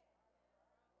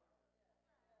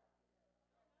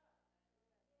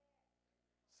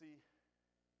 See,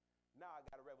 now I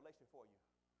got a revelation for you,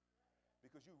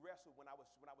 because you wrestled when I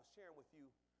was sharing with you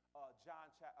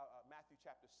Matthew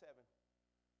chapter 7,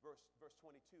 verse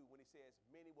 22, when he says,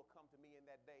 many will come to me in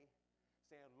that day,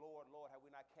 saying, Lord, Lord, have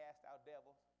we not cast out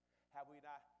devils? Have we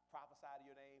not prophesied in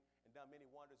your name and done many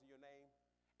wonders in your name?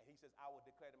 And he says, I will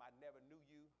declare them, I never knew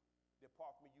you.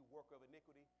 Depart from me, you worker of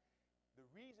iniquity. The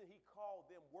reason he called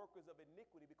them workers of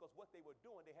iniquity, because what they were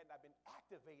doing, they had not been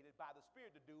activated by the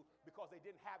Spirit to do, because they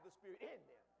didn't have the Spirit in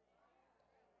them.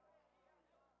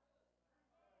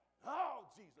 Oh,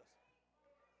 Jesus.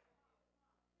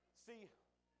 See,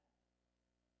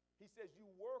 he says, you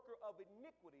worker of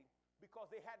iniquity,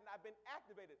 because they had not been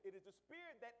activated. It is the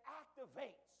Spirit that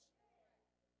activates.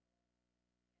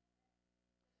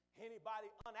 Anybody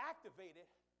unactivated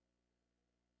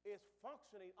is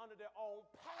functioning under their own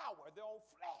power, their own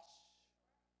flesh.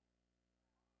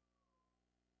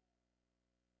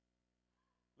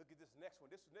 Look at this next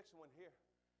one. This next one here.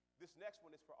 This next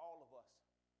one is for all of us.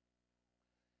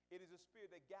 It is a spirit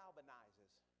that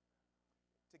galvanizes.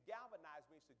 To galvanize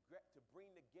means to bring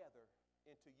together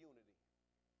into unity.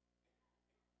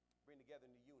 Bring together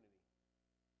into unity.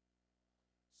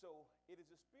 So it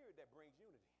is a spirit that brings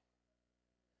unity.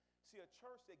 See, a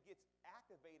church that gets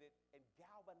activated and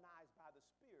galvanized by the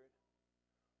Spirit,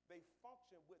 they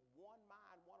function with one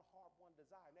mind, one heart, one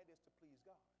desire, and that is to please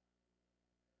God.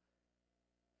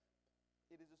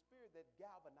 It is a spirit that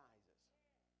galvanizes,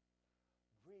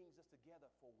 brings us together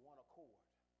for one accord,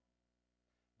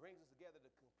 brings us together to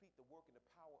complete the work and the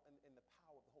power and the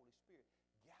power of the Holy Spirit,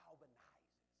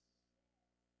 galvanizes.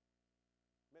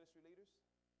 Ministry leaders,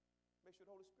 make sure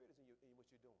the Holy Spirit is in what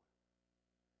you're doing.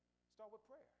 Start with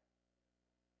prayer.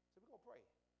 So we're going to pray.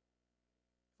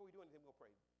 Before we do anything, we're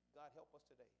going to pray. God, help us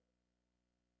today.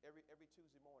 Every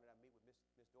Tuesday morning, I meet with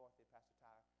Miss Dorothy, Pastor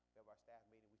Ty. We have our staff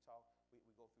meeting. We talk. We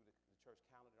go through the church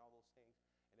calendar and all those things.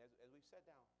 And as we sat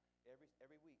down,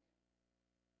 every week,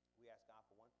 we ask God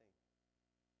for one thing.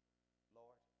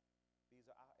 Lord, these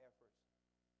are our efforts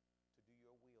to do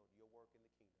your will, your work in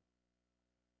the kingdom.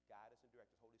 Guide us and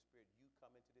direct us. Holy Spirit, you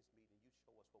come into this meeting. You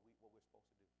show us what we're supposed to do.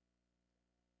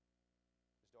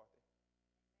 Miss Dorothy? Amen.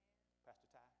 Pastor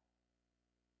Ty?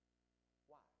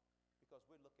 Why? Because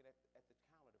we're looking at the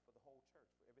calendar for the whole church,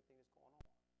 for everything that's going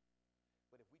on.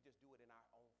 But if we just do it in our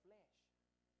own flesh,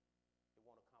 it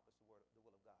won't accomplish the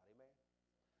will of God. Amen?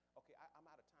 Okay, I'm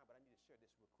out of time, but I need to share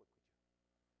this real quick with you.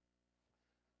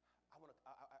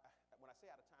 When I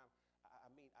say out of time, I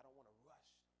mean I don't want to rush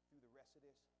through the rest of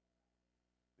this,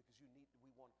 because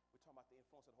we're talking about the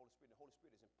influence of the Holy Spirit. And the Holy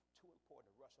Spirit is too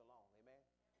important to rush along. Amen?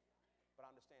 But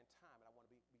I understand time, and I want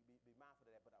to be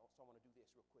mindful of that, but I also want to do this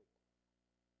real quick.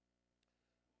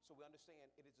 So we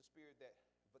understand it is a spirit that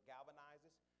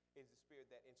galvanizes. It is the spirit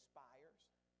that inspires.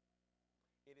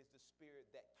 It is the spirit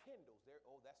that kindles.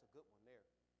 That's a good one there.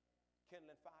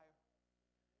 Kindling fire.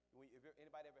 If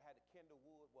anybody ever had to kindle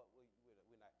wood, we're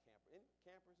not campers. Any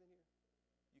campers in here?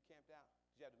 You camped out?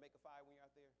 Did you have to make a fire when you're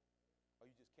out there?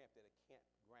 Or you just camped at a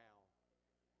campground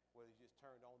where you just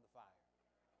turned on the fire?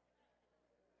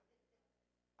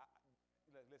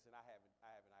 Listen, I haven't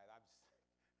either.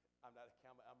 I'm not a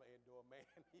camper. I'm an indoor man.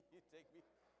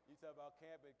 You talk about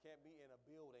camping, camp me in a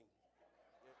building.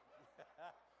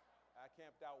 I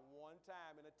camped out one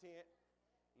time in a tent,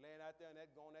 laying out there on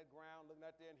that ground, looking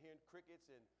out there and hearing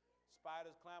crickets and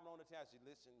spiders climbing on the tent. I said,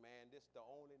 listen, man, this is the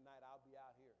only night I'll be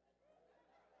out here.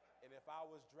 And if I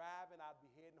was driving, I'd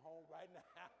be heading home right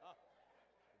now.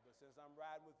 But since I'm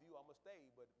riding with you, I'm going to stay.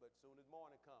 But soon as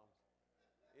morning comes,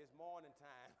 it's morning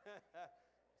time.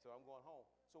 So I'm going home.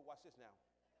 So watch this now.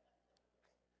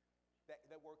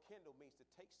 That word kindle means to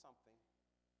take something,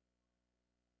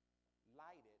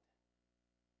 light it,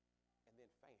 and then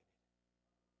fan it.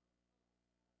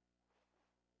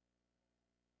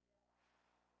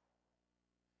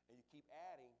 And you keep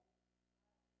adding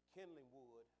kindling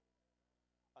wood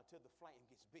until the flame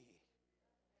gets big.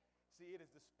 See, it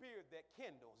is the spirit that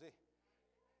kindles. It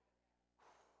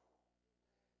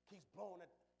keeps blowing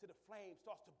it till the flame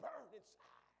starts to burn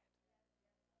inside.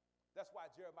 That's why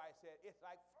Jeremiah said, it's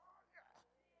like fire.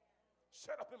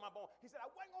 Shut up in my bones. He said, I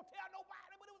wasn't going to tell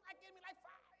nobody, but it was like getting me like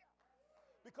fire.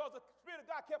 Because the Spirit of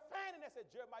God kept fanning and said,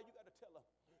 Jeremiah, you got to tell him.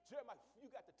 Jeremiah, you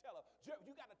got to tell him.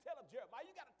 You got to tell him, Jeremiah,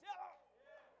 you got to tell him.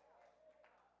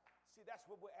 See, that's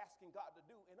what we're asking God to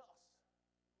do in us.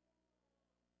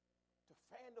 To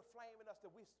fan the flame in us that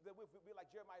we're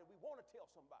like Jeremiah, we want to tell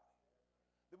somebody.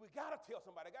 That we got to tell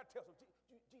somebody. I got to tell somebody.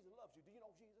 Jesus loves you. Do you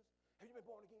know Jesus? Have you been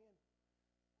born again?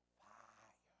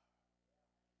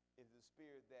 It is the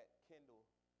spirit that kindle.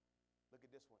 Look at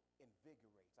this one.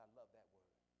 Invigorates. I love that word.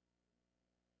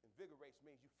 Invigorates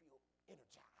means you feel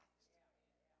energized.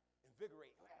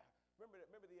 Invigorate. Remember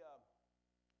the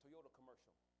Toyota commercial?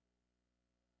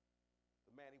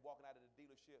 The man, he walking out of the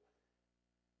dealership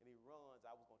and he runs.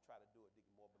 I was going to try to do it,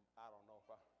 Deacon Moore, but I don't know if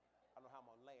I don't know how I'm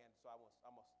going to land, so I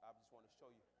just want to show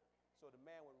you. So the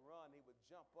man would run. He would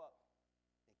jump up and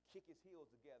kick his heels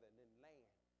together and then land,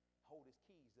 hold his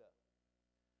keys up.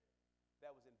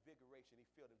 That was invigoration. He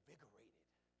felt invigorated.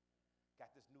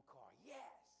 Got this new car. Yes.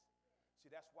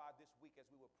 See, that's why this week as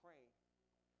we were praying,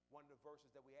 one of the verses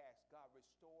that we asked, God,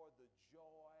 restore the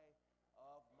joy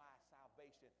of my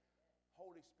salvation.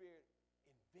 Holy Spirit,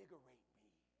 invigorate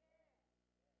me.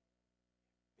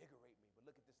 Invigorate me. But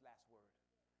look at this last word.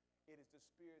 It is the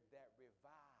spirit that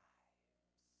revives.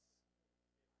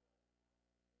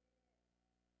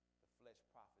 The flesh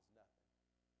profits nothing.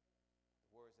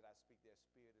 Words that I speak, they're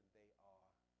spirit and they are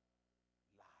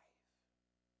life.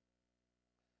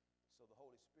 So the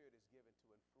Holy Spirit is given to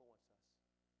influence us.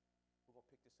 We're going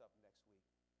to pick this up next week.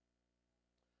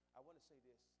 I want to say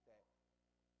this, that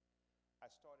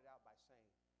I started out by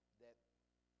saying that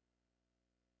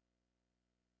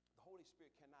the Holy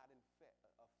Spirit cannot affect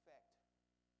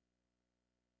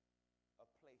a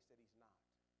place that he's not.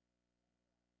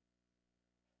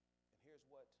 And here's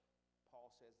what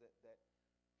Paul says, that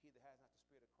he that has not the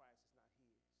Spirit of Christ is not his.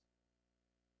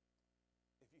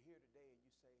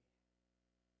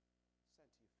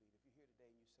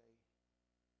 say,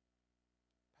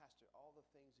 Pastor, all the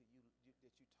things that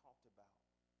you talked about,